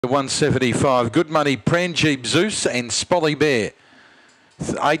175. Good money, Pranjeeb Zeus and Spolly Bear.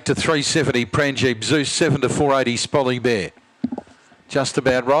 8 to 370, Pranjeeb Zeus. 7 to 480, Spolly Bear. Just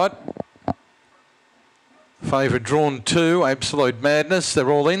about right. Favourite drawn 2, Absolute Madness.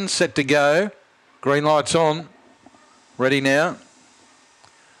 They're all in, set to go. Green lights on. Ready now.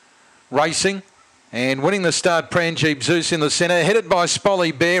 Racing. And winning the start, Pranjeeb Zeus in the centre. Headed by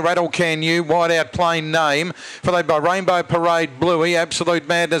Spolly Bear, Rattle Can You, wide out Plain Name. Followed by Rainbow Parade, Bluey, Absolute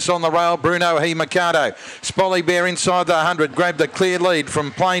Madness on the rail, Bruno He Mercado. Spolly Bear inside the 100, grabbed the clear lead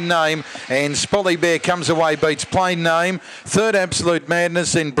from Plain Name. And Spolly Bear comes away, beats Plain Name. Third, Absolute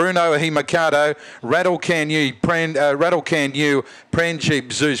Madness, in Bruno He Mercado. Rattle Can You,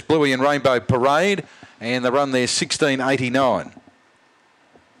 Pranjeeb Zeus, Bluey and Rainbow Parade. And the run there, 16.89.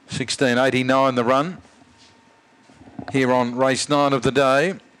 16.89 the run here on race 9 of the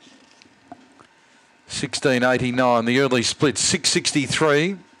day. 16.89 the early split,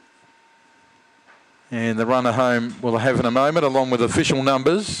 6.63, and the runner home we'll have in a moment along with official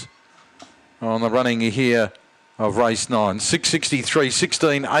numbers on the running here of race 9.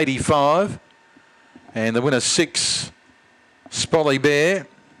 6.63, 16.85, and the winner 6 Spolly Bear,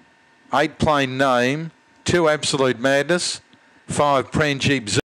 8 Plain Name, 2 Absolute Madness, 5 Pranjeeb Zeus.